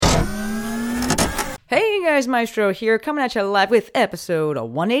Hey guys, Maestro here, coming at you live with episode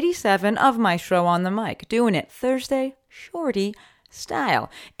 187 of Maestro on the Mic, doing it Thursday shorty style.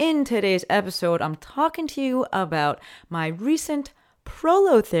 In today's episode, I'm talking to you about my recent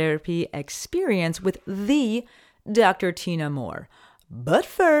prolotherapy experience with the Dr. Tina Moore. But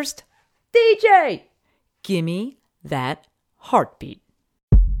first, DJ, gimme that heartbeat.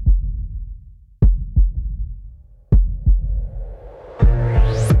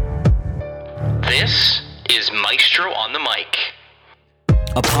 This is Maestro on the Mic,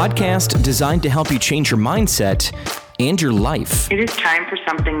 a podcast designed to help you change your mindset and your life. It is time for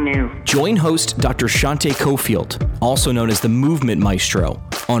something new. Join host Dr. Shante Cofield, also known as the Movement Maestro,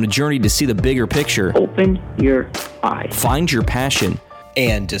 on a journey to see the bigger picture, Open your eyes. find your passion,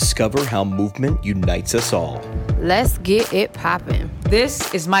 and discover how movement unites us all. Let's get it poppin'.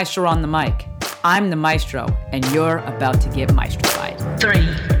 This is Maestro on the Mic. I'm the Maestro, and you're about to get maestrofied.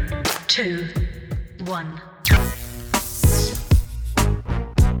 3, 2, 1.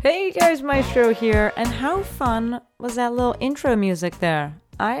 Hey guys, Maestro here, and how fun was that little intro music there?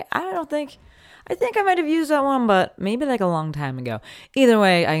 I think I might have used that one, but maybe like a long time ago. Either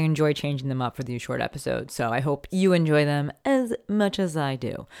way, I enjoy changing them up for these short episodes, so I hope you enjoy them as much as I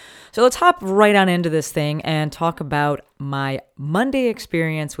do. So let's hop right on into this thing and talk about my Monday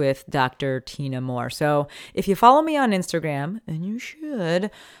experience with Dr. Tina Moore. So if you follow me on Instagram, and you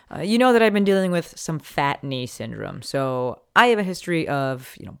should, you know that I've been dealing with some fat knee syndrome. So I have a history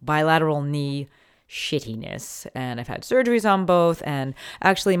of, bilateral knee shittiness, and I've had surgeries on both. And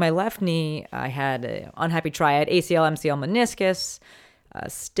actually, my left knee, I had an unhappy triad, ACL, MCL, meniscus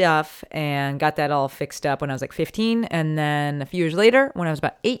stuff, and got that all fixed up when I was like 15. And then a few years later, when I was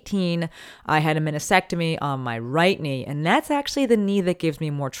about 18, I had a meniscectomy on my right knee, and that's actually the knee that gives me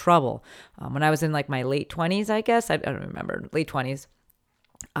more trouble. When I was in like my late 20s, I guess, I don't remember, late 20s,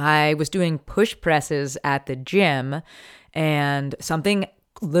 I was doing push presses at the gym, and something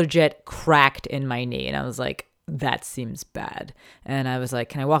legit cracked in my knee, and I was like, that seems bad. And I was like,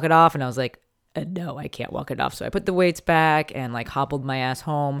 can I walk it off? And I was like, no, I can't walk it off. So I put the weights back and like hobbled my ass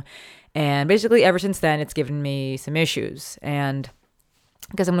home, and basically ever since then it's given me some issues. And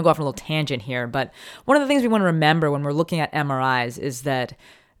I guess I'm gonna go off on a little tangent here, but one of the things we want to remember when we're looking at MRIs is that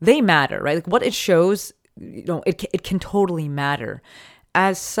they matter, right? Like what it shows, it can totally matter.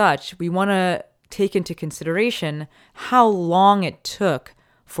 As such, we want to take into consideration how long it took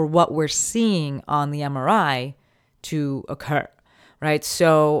for what we're seeing on the MRI to occur, right?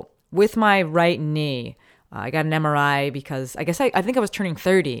 So with my right knee, I got an MRI because I think I was turning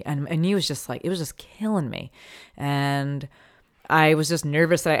 30, and my knee was just like, it was just killing me. And I was just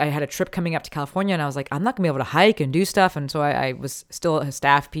nervous that I had a trip coming up to California, and I was like, I'm not gonna be able to hike and do stuff. And so I was still a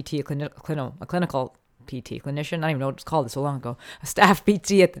staff PT, a clinical PT, clinician. I don't even know what it's called, it's so long ago. A staff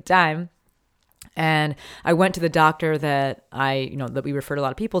PT at the time. And I went to the doctor that that we referred a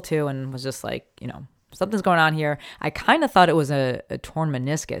lot of people to, and was just like, something's going on here. I kind of thought it was a torn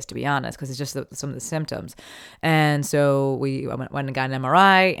meniscus, to be honest, because it's just some of the symptoms. And so I went and got an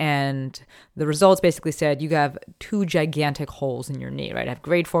MRI, and the results basically said you have 2 gigantic holes in your knee, right? I have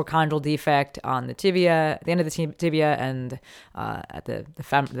grade 4 chondral defect on the tibia, at the end of the tibia, and at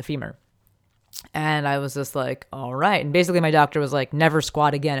the femur. And I was just like, all right. And basically my doctor was like, never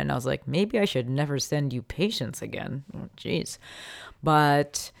squat again. And I was like, maybe I should never send you patients again. Oh, geez.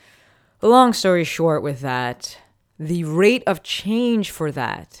 But long story short with that, the rate of change for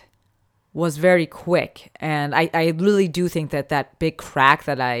that was very quick. And I really do think that big crack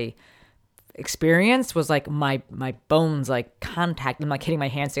that I experienced was like my bones like contact. I'm like hitting my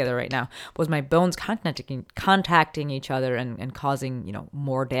hands together right now. Was my bones contacting each other and causing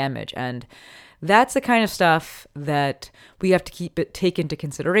more damage. And that's the kind of stuff that we have to take into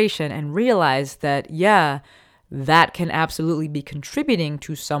consideration and realize that that can absolutely be contributing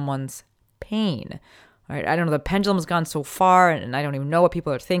to someone's pain. Right? I don't know, the pendulum's gone so far, and I don't even know what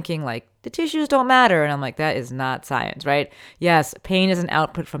people are thinking, like the tissues don't matter. And I'm like, that is not science, right? Yes, pain is an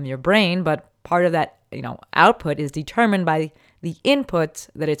output from your brain, but part of that, output is determined by the inputs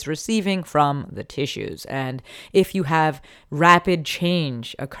that it's receiving from the tissues. And if you have rapid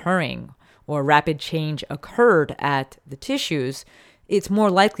change occurring, or rapid change occurred at the tissues, it's more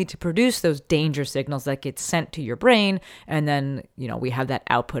likely to produce those danger signals that get sent to your brain, and then, we have that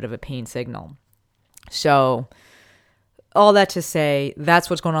output of a pain signal. So all that to say, that's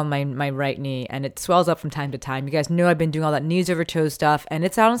what's going on with my right knee, and it swells up from time to time. You guys know I've been doing all that knees over toes stuff, and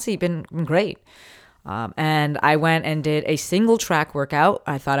it's honestly been great. And I went and did a single track workout.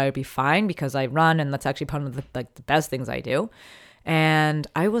 I thought I would be fine because I run, and that's actually part of the best things I do. and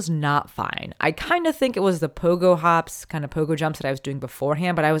I was not fine. I kind of think it was the pogo hops, kind of pogo jumps that I was doing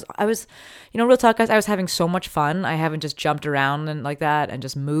beforehand, but I was, real talk, guys, I was having so much fun. I haven't just jumped around and like that and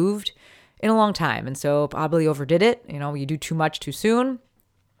just moved in a long time, and so probably overdid it. You do too much too soon.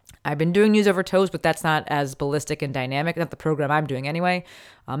 I've been doing knees over toes, but that's not as ballistic and dynamic. Not the program I'm doing anyway.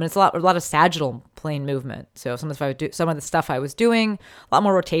 And it's a lot of sagittal plane movement. So some of the stuff I was doing, a lot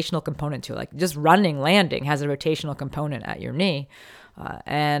more rotational component to it. Like just running, landing has a rotational component at your knee.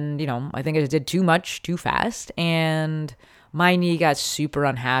 And I think I just did too much too fast, and my knee got super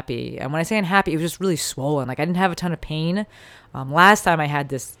unhappy. And when I say unhappy, it was just really swollen. Like I didn't have a ton of pain. Last time I had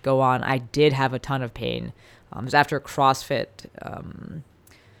this go on, I did have a ton of pain. It was after a CrossFit.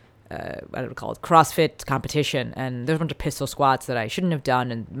 What do we call it? CrossFit competition, and there's a bunch of pistol squats that I shouldn't have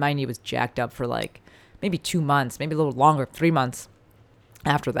done, and my knee was jacked up for like maybe 2 months, maybe a little longer, 3 months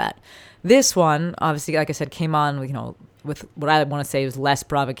after that. This one, obviously, like I said, came on with what I want to say was less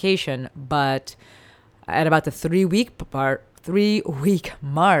provocation, but at about the 3 week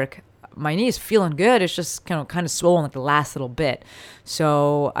mark, my knee is feeling good. It's just kind of swollen like the last little bit.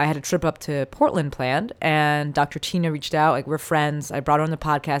 So I had a trip up to Portland planned, and Dr. Tina reached out. Like, we're friends. I brought her on the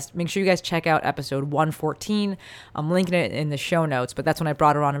podcast. Make sure you guys check out episode 114. I'm linking it in the show notes, but that's when I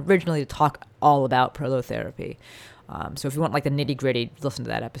brought her on originally to talk all about prolotherapy. So if you want like the nitty gritty, listen to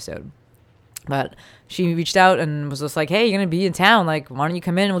that episode. But she reached out and was just like, hey, you're going to be in town. Like, why don't you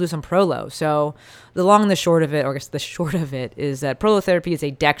come in and we'll do some prolo? So the long and the short of it, or I guess the short of it, is that prolotherapy is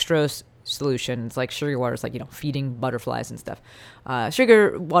a dextrose solution. It's like sugar water. It's like, feeding butterflies and stuff.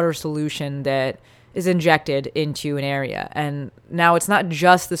 Sugar water solution that is injected into an area. And now it's not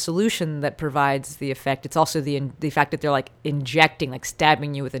just the solution that provides the effect. It's also the fact that they're like injecting, like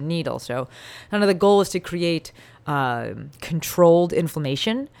stabbing you with a needle. So kind of the goal is to create controlled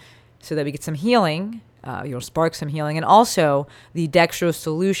inflammation, so that we get some healing, spark some healing. And also, the dextrose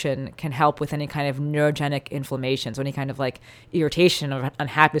solution can help with any kind of neurogenic inflammation. So any kind of like irritation or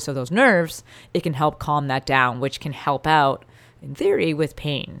unhappiness of those nerves, it can help calm that down, which can help out, in theory, with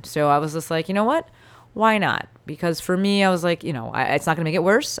pain. So I was just like, you know what? Why not? Because for me, I was like, it's not going to make it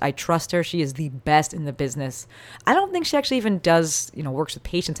worse. I trust her. She is the best in the business. I don't think she actually even does, works with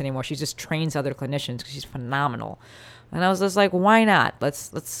patients anymore. She just trains other clinicians because she's phenomenal. And I was just like, why not?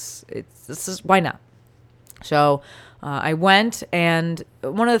 Why not? So I went, and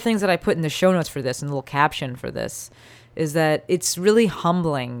one of the things that I put in the show notes for this, and the little caption for this, is that it's really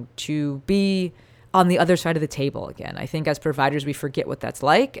humbling to be on the other side of the table again. I think as providers, we forget what that's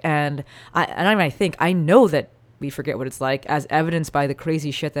like. And I know that we forget what it's like, as evidenced by the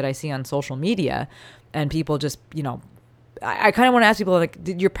crazy shit that I see on social media, and people just, I kind of want to ask people, like,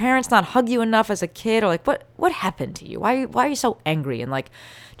 did your parents not hug you enough as a kid? Or like, what happened to you? Why are you so angry? And like,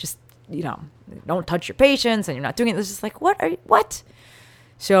 just, don't touch your patients and you're not doing it. It's just like, what?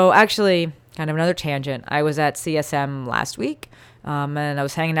 So actually, kind of another tangent. I was at CSM last week, and I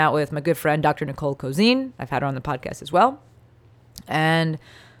was hanging out with my good friend, Dr. Nicole Cozine. I've had her on the podcast as well. And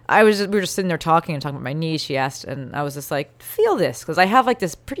we were just sitting there talking about my knee. She asked, and I was just like, feel this. Because I have like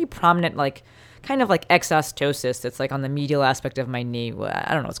this pretty prominent, like, kind of like exostosis that's like on the medial aspect of my knee. Well,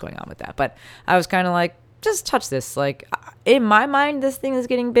 I don't know what's going on with that, but I was kind of like, just touch this. Like, in my mind, this thing is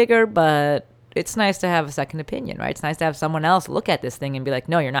getting bigger, but it's nice to have a second opinion, right? It's nice to have someone else look at this thing and be like,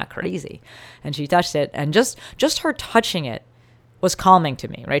 no, you're not crazy. And she touched it, and just her touching it was calming to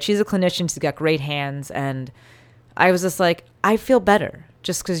me, right? She's a clinician. She's got great hands. And I was just like, I feel better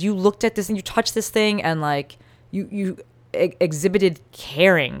just because you looked at this and you touched this thing, and like you exhibited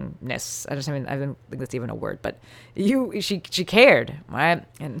caringness. I don't think that's even a word, but she cared, right?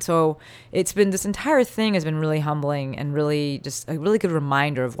 And so this entire thing has been really humbling and really just a really good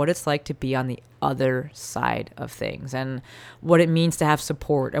reminder of what it's like to be on the other side of things, and what it means to have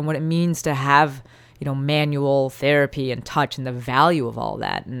support, and what it means to have, manual therapy and touch, and the value of all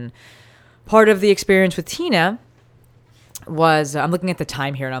that. And part of the experience with Tina was, I'm looking at the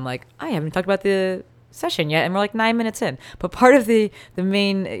time here and I'm like, I haven't talked about the session yet, and we're like 9 minutes in. But part of the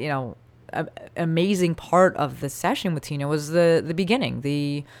main, amazing part of the session with Tina was the beginning,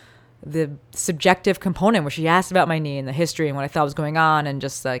 the subjective component, where she asked about my knee and the history and what I thought was going on, and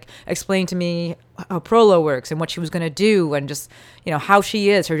just like explained to me how Prolo works and what she was going to do, and just, how she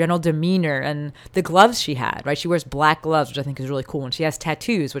is, her general demeanor, and the gloves she had, right? She wears black gloves, which I think is really cool. And she has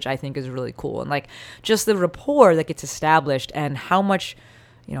tattoos, which I think is really cool. And like, just the rapport that gets established, and how much,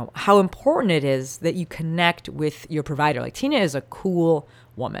 how important it is that you connect with your provider. Like, Tina is a cool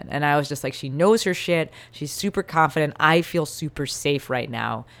woman, and I was just like, she knows her shit. She's super confident. I feel super safe right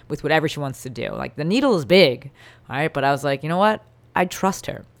now with whatever she wants to do. Like, the needle is big, all right? But I was like, you know what? I trust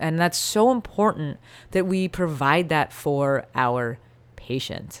her. And that's so important that we provide that for our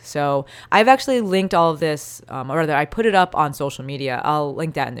patients. So I've actually linked all of this, or rather I put it up on social media. I'll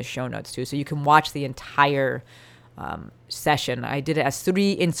link that in the show notes too, so you can watch the entire session. I did it as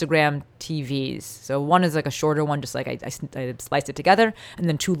 3 Instagram TVs. So one is like a shorter one, just like I spliced it together, and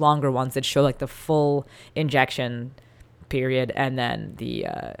then 2 longer ones that show like the full injection period and then the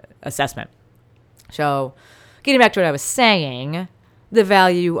assessment. So getting back to what I was saying, the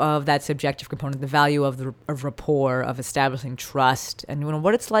value of that subjective component, the value of rapport, of establishing trust, and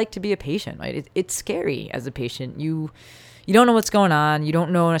what it's like to be a patient, right? It's scary as a patient. You don't know what's going on. You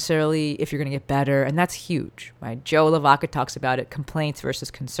don't know necessarily if you're going to get better, and that's huge, right? Joe Lavaca talks about it, complaints versus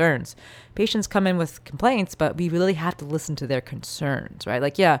concerns. Patients come in with complaints, but we really have to listen to their concerns, right?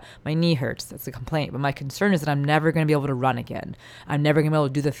 Like, yeah, my knee hurts. That's a complaint. But my concern is that I'm never going to be able to run again. I'm never going to be able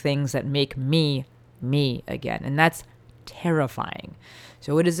to do the things that make me again. And that's terrifying.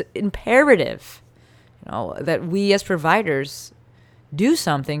 So it is imperative, that we as providers do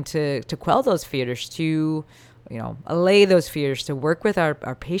something to quell those fears, to allay those fears, to work with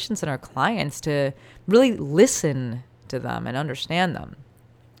our patients and our clients to really listen to them and understand them.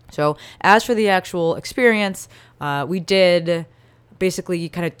 So as for the actual experience, we did basically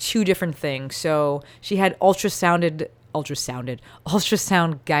kind of 2 different things. So she had ultrasound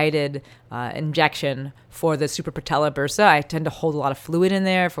guided injection for the suprapatellar bursa. I tend to hold a lot of fluid in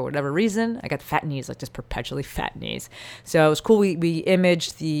there for whatever reason. I got fat knees, like just perpetually fat knees. So it was cool. We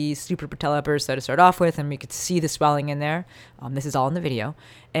imaged the suprapatellar bursa to start off with, and we could see the swelling in there. This is all in the video.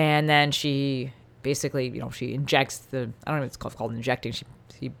 And then she basically, she injects I don't know if it's called injecting.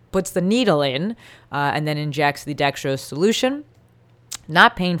 She puts the needle in and then injects the dextrose solution.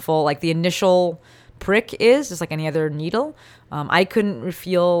 Not painful, like the initial prick is just like any other needle. I couldn't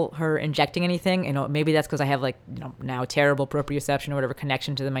feel her injecting anything. Maybe that's because I have now terrible proprioception or whatever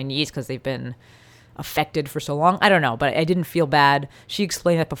connection to my knees because they've been affected for so long. I don't know, but I didn't feel bad. She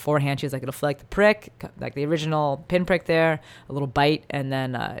explained that beforehand. She was like, it'll feel like the prick, like the original pinprick there, a little bite, and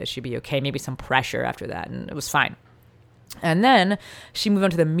then it should be okay. Maybe some pressure after that, and it was fine. And then she moved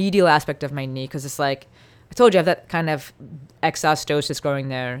on to the medial aspect of my knee because it's like, I told you, I have that kind of exostosis growing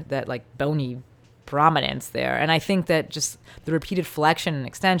there, that like bony prominence there. And I think that just the repeated flexion and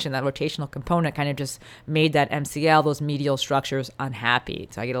extension, that rotational component kind of just made that MCL, those medial structures, unhappy.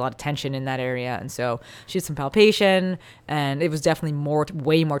 So I get a lot of tension in that area. And so she did some palpation, and it was definitely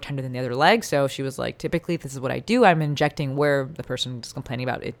way more tender than the other leg. So she was like, typically this is what I do. I'm injecting where the person is complaining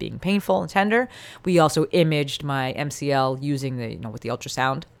about it being painful and tender. We also imaged my MCL using with the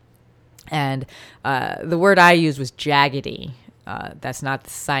ultrasound. And the word I used was jaggedy. That's not the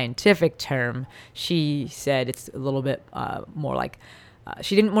scientific term. She said it's a little bit more like,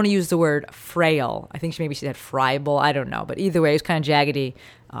 she didn't want to use the word frail. I think she said friable. I don't know. But either way, it was kind of jaggedy.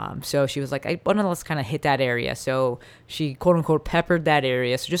 So she was like, I want to kind of hit that area. So she, quote unquote, peppered that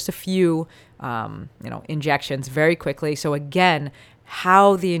area. So just a few, injections very quickly. So again,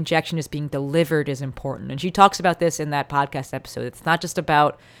 how the injection is being delivered is important. And she talks about this in that podcast episode. It's not just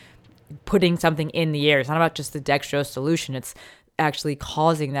about putting something in the air. It's not about just the dextrose solution. It's actually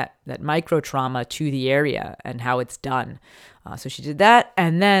causing that micro trauma to the area and how it's done. So she did that,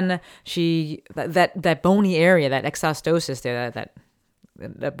 and then she that bony area, that exostosis there,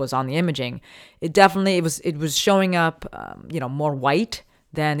 that was on the imaging. It was showing up, more white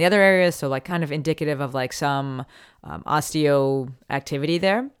than the other areas. So like kind of indicative of like some osteo activity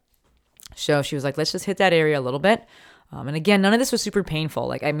there. So she was like, let's just hit that area a little bit. And again, none of this was super painful.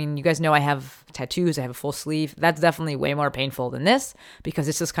 Like, I mean, you guys know I have tattoos. I have a full sleeve. That's definitely way more painful than this because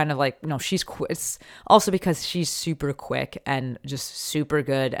it's just kind of like, it's also because she's super quick and just super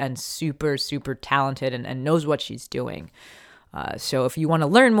good and super, super talented and knows what she's doing. So if you want to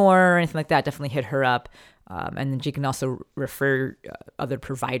learn more or anything like that, definitely hit her up. And then she can also refer other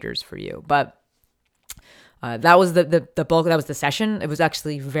providers for you. But that was the bulk. That was the session. It was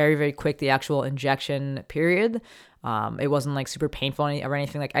actually very, very quick, the actual injection period. It wasn't like super painful or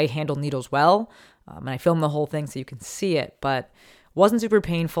anything. Like I handled needles well, and I filmed the whole thing so you can see it, but wasn't super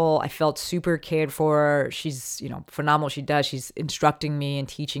painful. I felt super cared for. She's, phenomenal. She does. She's instructing me and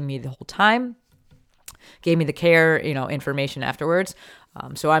teaching me the whole time. Gave me the care, information afterwards.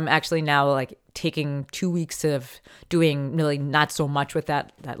 So I'm actually now like taking 2 weeks of doing really not so much with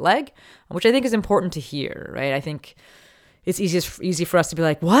that leg, which I think is important to hear, right? I think it's easy for us to be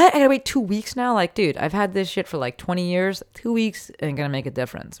like, what? I gotta wait 2 weeks now? Like, dude, I've had this shit for like 20 years. 2 weeks ain't gonna make a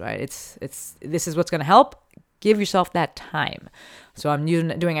difference, right? This is what's gonna help. Give yourself that time. So I'm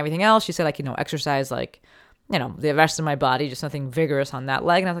doing everything else. She said, like, exercise, like, the rest of my body, just nothing vigorous on that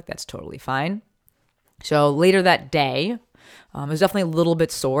leg. And I was like, that's totally fine. So later that day, It was definitely a little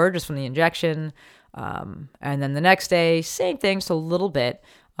bit sore just from the injection. And then the next day, same thing, just a little bit.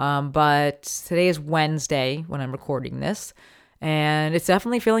 But today is Wednesday when I'm recording this, and it's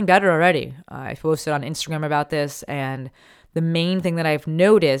definitely feeling better already. I posted on Instagram about this, and the main thing that I've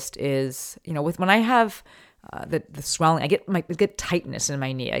noticed is, when I have the swelling, I get tightness in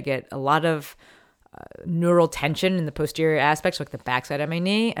my knee. I get a lot of neural tension in the posterior aspects, like the backside of my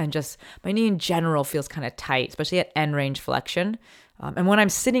knee, and just my knee in general feels kind of tight, especially at end range flexion. And when I'm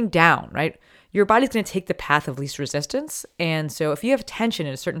sitting down, right, your body's going to take the path of least resistance. And so if you have tension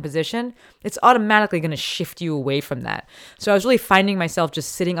in a certain position, it's automatically going to shift you away from that. So I was really finding myself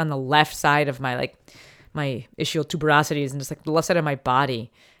just sitting on the left side of my ischial tuberosities and just like the left side of my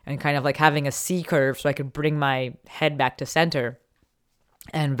body, and kind of like having a C curve so I could bring my head back to center.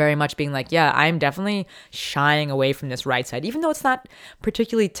 And very much being like, yeah, I'm definitely shying away from this right side, even though it's not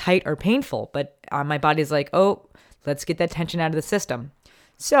particularly tight or painful. But my body's like, oh, let's get that tension out of the system.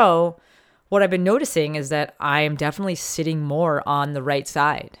 So what I've been noticing is that I am definitely sitting more on the right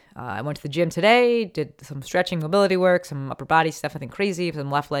side. I went to the gym today, did some stretching, mobility work, some upper body stuff, nothing crazy,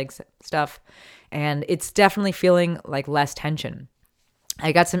 some left leg stuff. And it's definitely feeling like less tension.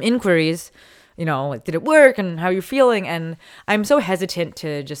 I got some inquiries, like, did it work and how you're feeling? And I'm so hesitant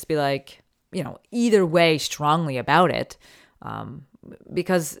to just be like, either way strongly about it,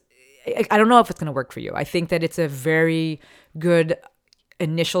 because I don't know if it's going to work for you. I think that it's a very good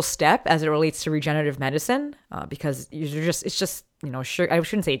initial step as it relates to regenerative medicine, because it's just sugar. I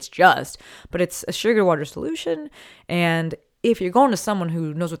shouldn't say it's just, but it's a sugar water solution. And if you're going to someone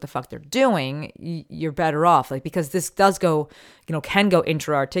who knows what the fuck they're doing, you're better off, because this does go, can go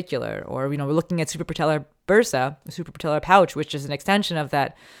intra-articular, or, we're looking at suprapatellar bursa, the suprapatellar pouch, which is an extension of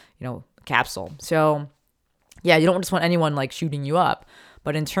that, capsule. So yeah, you don't just want anyone shooting you up,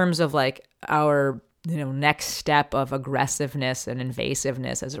 but in terms of our, next step of aggressiveness and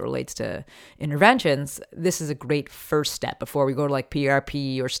invasiveness as it relates to interventions, this is a great first step before we go to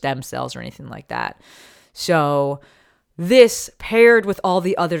PRP or stem cells or anything like that. So this paired with all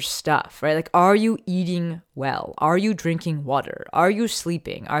the other stuff, right? Are you eating well? Are you drinking water? Are you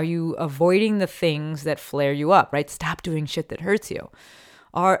sleeping? Are you avoiding the things that flare you up, right? Stop doing shit that hurts you.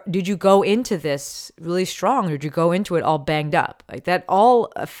 Did you go into this really strong? Or did you go into it all banged up? That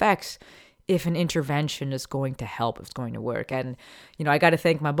all affects if an intervention is going to help, if it's going to work. And, I got to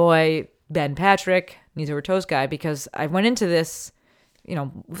thank my boy, Ben Patrick, Knees Over Toes guy, because I went into this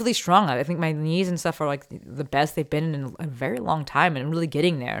really strong. I think my knees and stuff are the best they've been in a very long time, and I'm really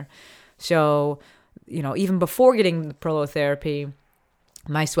getting there. So, even before getting the prolotherapy,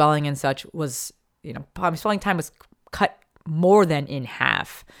 my swelling and such was, my swelling time was cut more than in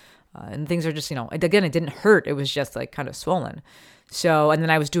half. And things are just, again, it didn't hurt. It was just kind of swollen. So, and then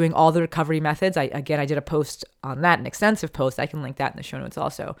I was doing all the recovery methods. I did a post on that, an extensive post. I can link that in the show notes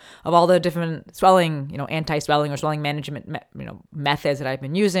also, of all the different swelling, anti-swelling or swelling management, methods that I've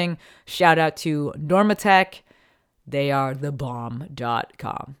been using. Shout out to Normatec. They are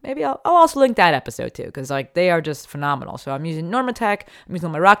thebomb.com. Maybe I'll also link that episode too, because they are just phenomenal. So I'm using Normatec. I'm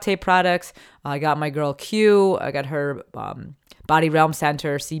using my Rock Tape products. I got my girl Q. I got her Body Realm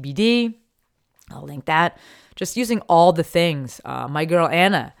Center CBD. I'll link that. Just using all the things. My girl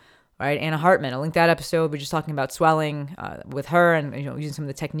Anna, right? Anna Hartman. I'll link that episode. We're just talking about swelling with her, and using some of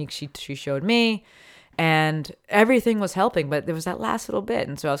the techniques she showed me, and everything was helping. But there was that last little bit,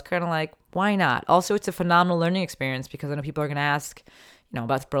 and so I was kind of like, why not? Also, it's a phenomenal learning experience, because I know people are going to ask,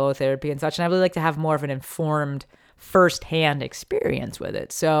 about the prolotherapy and such, and I really like to have more of an informed, first-hand experience with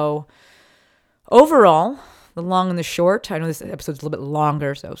it. So overall, the long and the short. I know this episode's a little bit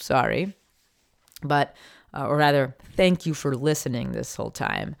longer, so sorry, but. Or rather, thank you for listening this whole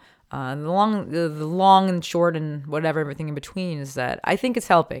time. The long and short and whatever, everything in between, is that I think it's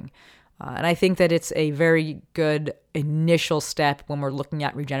helping. And I think that it's a very good initial step when we're looking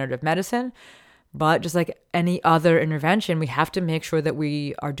at regenerative medicine. But just like any other intervention, we have to make sure that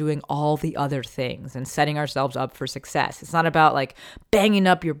we are doing all the other things and setting ourselves up for success. It's not about banging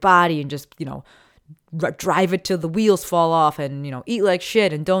up your body and just, drive it till the wheels fall off, and eat like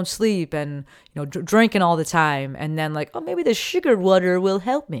shit and don't sleep, and drinking all the time, and then maybe the sugar water will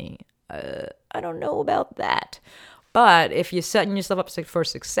help me. I don't know about that. But if you're setting yourself up for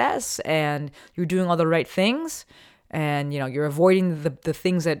success and you're doing all the right things, and you're avoiding the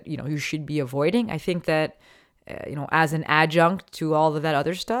things that you should be avoiding, I think that as an adjunct to all of that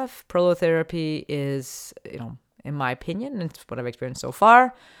other stuff, prolotherapy is, in my opinion, and it's what I've experienced so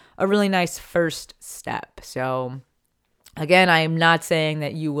far, a really nice first step. So again, I am not saying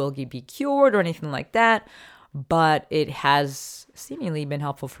that you will be cured or anything like that, but it has seemingly been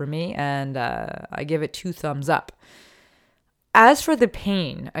helpful for me, and I give it 2 thumbs up. As for the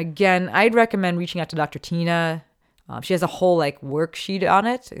pain, again, I'd recommend reaching out to Dr. Tina. She has a whole worksheet on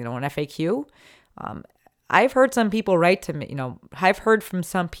it, an FAQ. I've heard some people write to me, I've heard from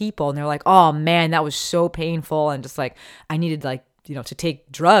some people and they're like, oh man, that was so painful. And just I needed to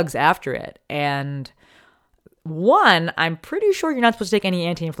take drugs after it. And one, I'm pretty sure you're not supposed to take any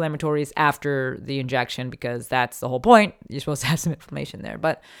anti-inflammatories after the injection because that's the whole point. You're supposed to have some inflammation there.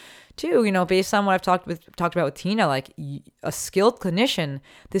 But two, based on what I've talked about with Tina, a skilled clinician,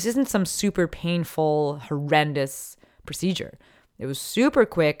 this isn't some super painful, horrendous procedure. It was super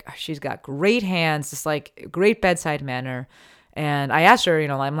quick. She's got great hands, just great bedside manner. And I asked her,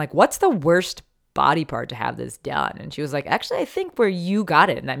 I'm like, what's the worst body part to have this done? And she was like, actually, I think where you got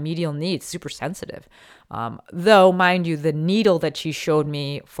it in that medial knee, it's super sensitive. Though, mind you, the needle that she showed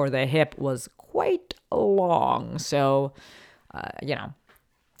me for the hip was quite long. So,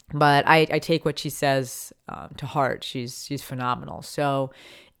 but I take what she says to heart. She's phenomenal. So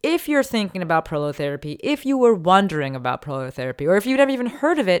if you're thinking about prolotherapy, if you were wondering about prolotherapy, or if you've never even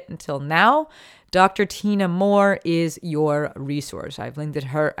heard of it until now, Dr. Tina Moore is your resource. I've linked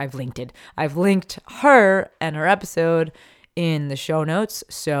her and her episode in the show notes.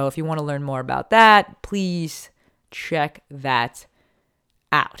 So if you want to learn more about that, please check that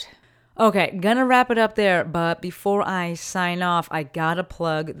out. Okay, gonna wrap it up there, but before I sign off, I gotta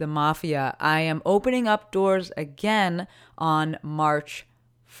plug the Mafia. I am opening up doors again on March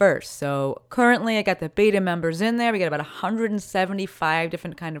 1st. So currently I got the beta members in there. We got about 175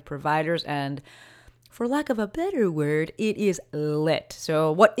 different kind of providers, and for lack of a better word, it is lit. So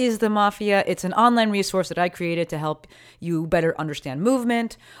what is the Mafia? It's an online resource that I created to help you better understand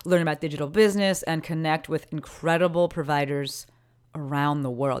movement, learn about digital business, and connect with incredible providers around the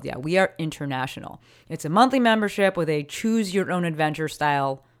world. Yeah, we are international. It's a monthly membership with a choose-your-own-adventure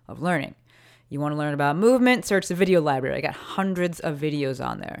style of learning. You want to learn about movement? Search the video library. I got hundreds of videos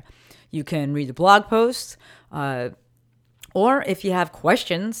on there. You can read the blog posts, or if you have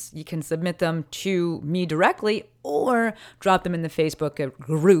questions, you can submit them to me directly or drop them in the Facebook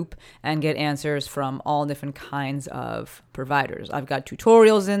group and get answers from all different kinds of providers. I've got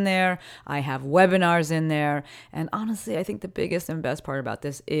tutorials in there. I have webinars in there. And honestly, I think the biggest and best part about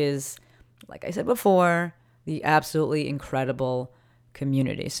this is, like I said before, the absolutely incredible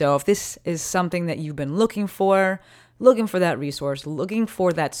community. So if this is something that you've been looking for that resource, looking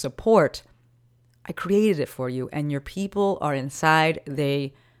for that support, I created it for you, and your people are inside.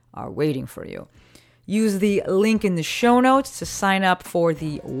 They are waiting for you. Use the link in the show notes to sign up for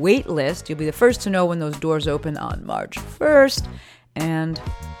the wait list. You'll be the first to know when those doors open on March 1st, and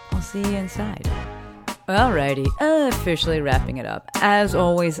I'll see you inside. Alrighty, officially wrapping it up. As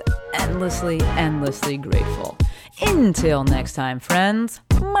always, endlessly grateful. Until next time, friends,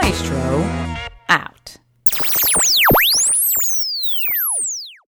 Maestro